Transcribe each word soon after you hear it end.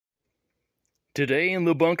Today in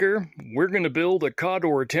the bunker, we're going to build a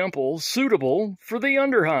Cawdor temple suitable for the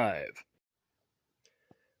Underhive.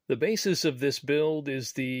 The basis of this build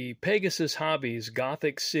is the Pegasus Hobbies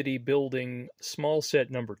Gothic City Building Small Set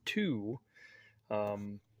Number 2.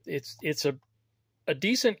 It's a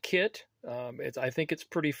decent kit. I think it's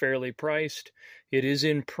pretty fairly priced. It is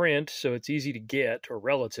in print, so it's easy to get, or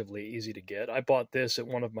relatively easy to get. I bought this at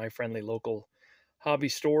one of my friendly local hobby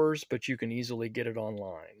stores, but you can easily get it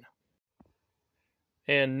online.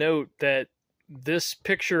 And note that this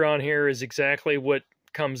picture on here is exactly what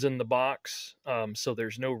comes in the box, so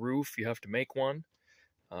there's no roof. You have to make one.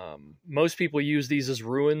 Most people use these as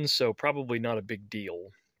ruins, so probably not a big deal.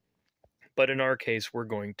 But in our case, we're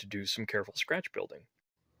going to do some careful scratch building.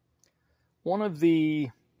 One of the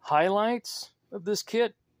highlights of this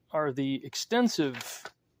kit are the extensive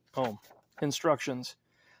instructions.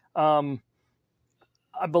 I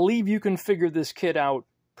believe you can figure this kit out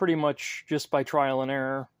pretty much just by trial and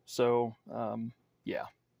error, so yeah.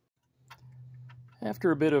 After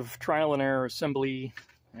a bit of trial and error assembly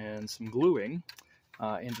and some gluing,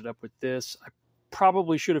 ended up with this. I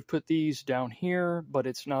probably should have put these down here, but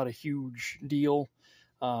it's not a huge deal.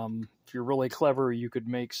 If you're really clever, you could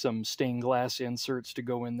make some stained glass inserts to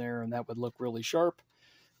go in there, and that would look really sharp.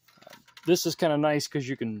 This is kind of nice because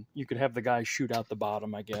you could have the guy shoot out the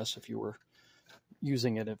bottom, I guess, if you were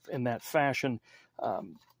using it in that fashion.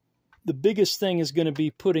 The biggest thing is going to be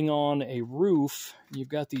putting on a roof. You've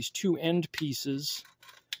got these two end pieces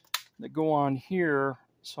that go on here,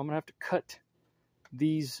 so I'm going to have to cut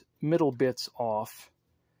these middle bits off,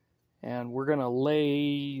 and we're going to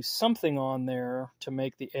lay something on there to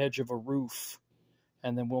make the edge of a roof,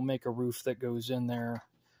 and then we'll make a roof that goes in there.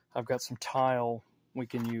 I've got some tile we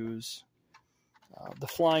can use. The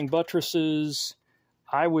flying buttresses,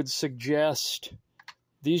 I would suggest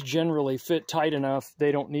these generally fit tight enough.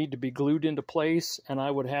 They don't need to be glued into place, and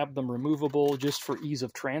I would have them removable just for ease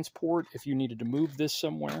of transport if you needed to move this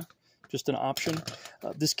somewhere. Just an option.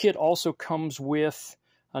 This kit also comes with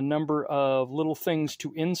a number of little things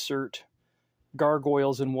to insert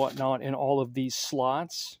gargoyles and whatnot in all of these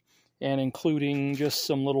slots, and including just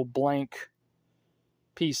some little blank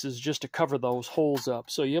pieces just to cover those holes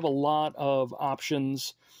up. So you have a lot of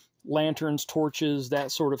options. Lanterns, torches,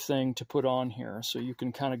 that sort of thing to put on here, so you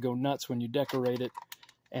can kind of go nuts when you decorate it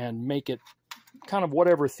and make it kind of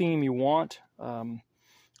whatever theme you want.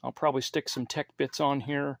 I'll probably stick some tech bits on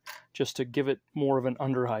here just to give it more of an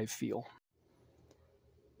Underhive feel.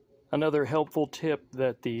 Another helpful tip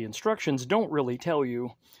that the instructions don't really tell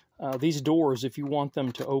you, these doors, if you want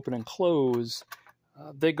them to open and close,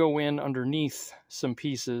 they go in underneath some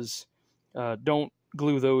pieces. Don't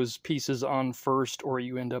glue those pieces on first, or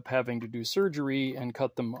you end up having to do surgery and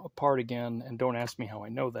cut them apart again, and don't ask me how I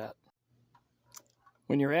know that.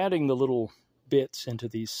 When you're adding the little bits into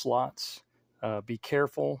these slots, be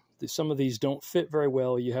careful. Some of these don't fit very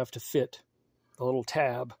well. You have to fit the little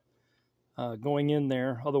tab going in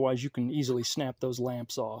there, otherwise you can easily snap those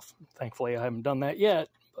lamps off. Thankfully I haven't done that yet,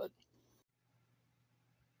 but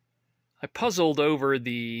I puzzled over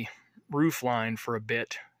the roof line for a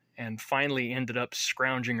bit and finally ended up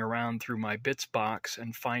scrounging around through my bits box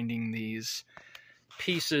and finding these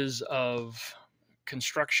pieces of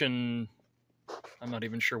construction. I'm not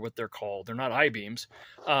even sure what they're called. They're not I-beams,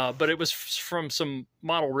 but it was from some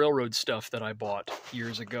model railroad stuff that I bought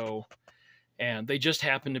years ago, and they just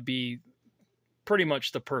happen to be pretty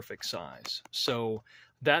much the perfect size. So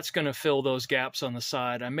that's going to fill those gaps on the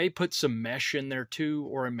side. I may put some mesh in there too,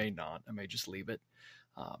 or I may not. I may just leave it.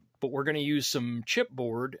 But we're going to use some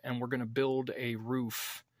chipboard, and we're going to build a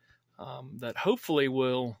roof that hopefully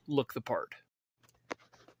will look the part.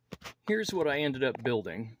 Here's what I ended up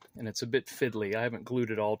building, and it's a bit fiddly. I haven't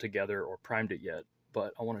glued it all together or primed it yet,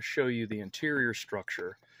 but I want to show you the interior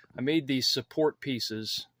structure. I made these support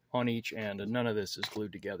pieces on each end, and none of this is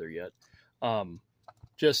glued together yet,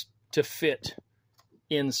 just to fit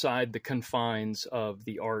inside the confines of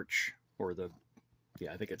the arch, or the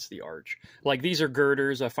I think it's the arch. Like, these are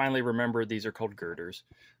girders. I finally remembered these are called girders.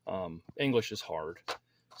 English is hard.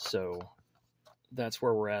 So that's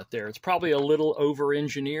where we're at there. It's probably a little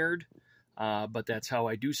over-engineered, but that's how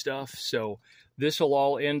I do stuff. So this will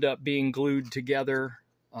all end up being glued together.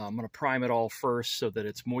 I'm going to prime it all first so that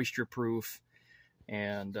it's moisture-proof,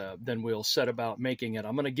 and then we'll set about making it.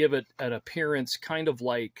 I'm going to give it an appearance kind of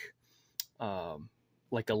like a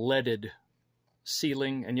leaded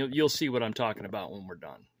ceiling, and you'll see what I'm talking about when we're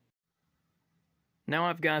done. Now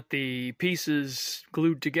I've got the pieces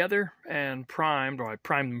glued together and primed, or I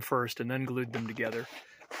primed them first and then glued them together.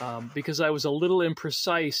 Because I was a little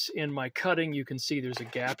imprecise in my cutting, you can see there's a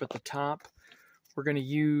gap at the top. We're going to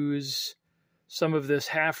use some of this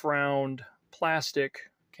half-round plastic,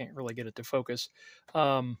 can't really get it to focus,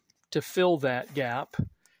 to fill that gap.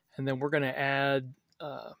 And then we're going to add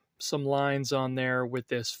some lines on there with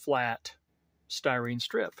this flat styrene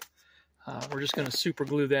strip. We're just going to super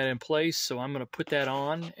glue that in place, so I'm going to put that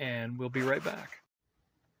on and we'll be right back.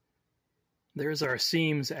 There's our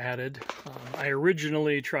seams added. I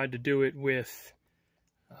originally tried to do it with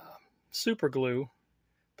super glue,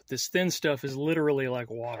 but this thin stuff is literally like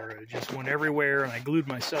water. It just went everywhere and I glued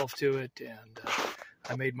myself to it, and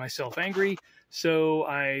I made myself angry. So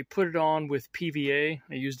I put it on with PVA.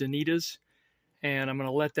 I used Anita's, and I'm going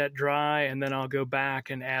to let that dry, and then I'll go back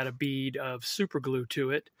and add a bead of super glue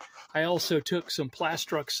to it. I also took some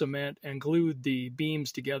Plastruct cement and glued the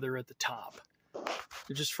beams together at the top,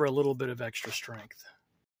 just for a little bit of extra strength.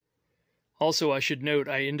 Also, I should note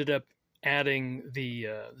I ended up adding the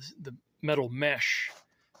metal mesh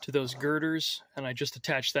to those girders, and I just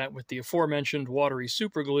attached that with the aforementioned watery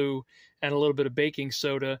super glue and a little bit of baking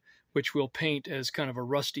soda, which will paint as kind of a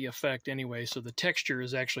rusty effect anyway, so the texture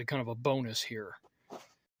is actually kind of a bonus here.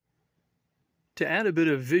 To add a bit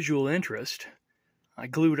of visual interest, I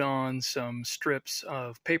glued on some strips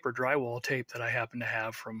of paper drywall tape that I happen to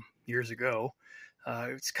have from years ago.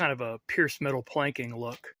 It's kind of a pierced metal planking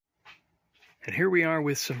look. And here we are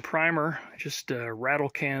with some primer. Just rattle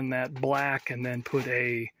can that black and then put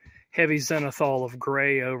a heavy zenithal of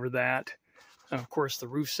gray over that. Of course, the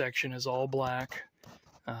roof section is all black.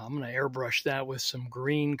 I'm going to airbrush that with some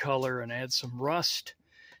green color and add some rust.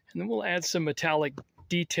 And then we'll add some metallic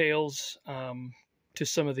details to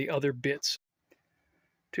some of the other bits.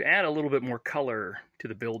 To add a little bit more color to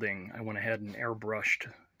the building, I went ahead and airbrushed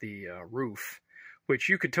the roof, which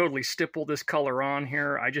you could totally stipple this color on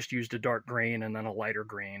here. I just used a dark green and then a lighter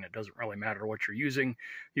green. It doesn't really matter what you're using.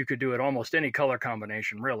 You could do it almost any color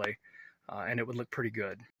combination, really, and it would look pretty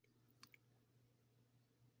good.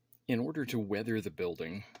 In order to weather the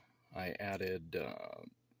building, I added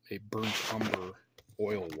a burnt umber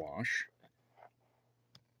oil wash.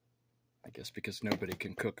 I guess because nobody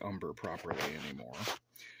can cook umber properly anymore.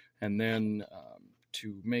 And then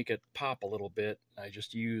to make it pop a little bit, I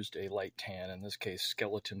just used a light tan, in this case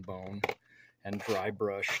skeleton bone, and dry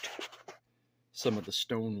brushed some of the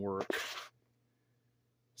stonework.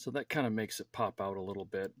 So that kind of makes it pop out a little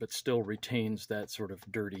bit, but still retains that sort of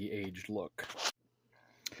dirty, aged look.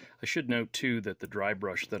 I should note too that the dry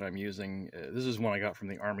brush that I'm using, this is one I got from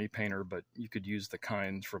the Army Painter, but you could use the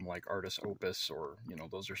kinds from like Artis Opus, or, you know,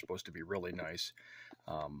 those are supposed to be really nice.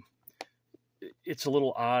 It's a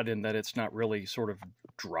little odd in that it's not really sort of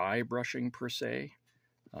dry brushing per se.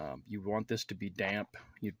 You want this to be damp.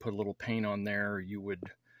 You'd put a little paint on there. You would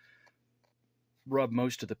rub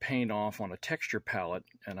most of the paint off on a texture palette,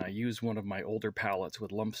 and I use one of my older palettes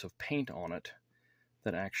with lumps of paint on it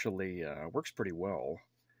that actually works pretty well.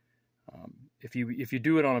 If you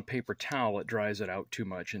do it on a paper towel, it dries it out too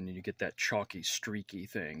much and you get that chalky, streaky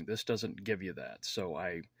thing. This doesn't give you that, so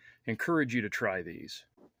I encourage you to try these.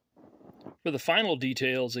 For the final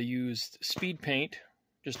details, I used speed paint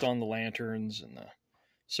just on the lanterns and the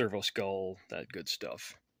servo skull, that good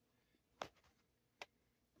stuff.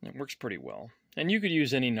 It works pretty well. And you could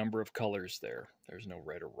use any number of colors there. There's no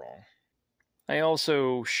right or wrong. I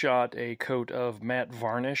also shot a coat of matte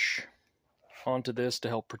varnish onto this to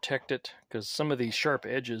help protect it, because some of these sharp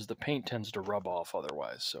edges the paint tends to rub off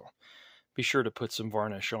otherwise, so be sure to put some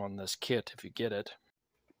varnish on this kit if you get it.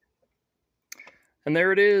 And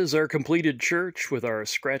there it is, our completed church with our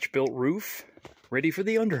scratch-built roof, ready for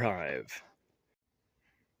the underhive.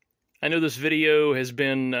 I know this video has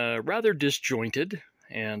been rather disjointed,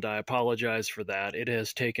 and I apologize for that. It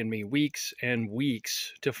has taken me weeks and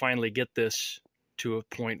weeks to finally get this to a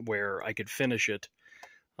point where I could finish it.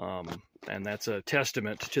 And that's a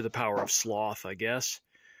testament to the power of sloth, I guess.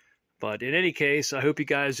 But in any case, I hope you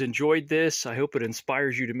guys enjoyed this. I hope it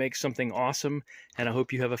inspires you to make something awesome, and I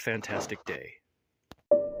hope you have a fantastic day.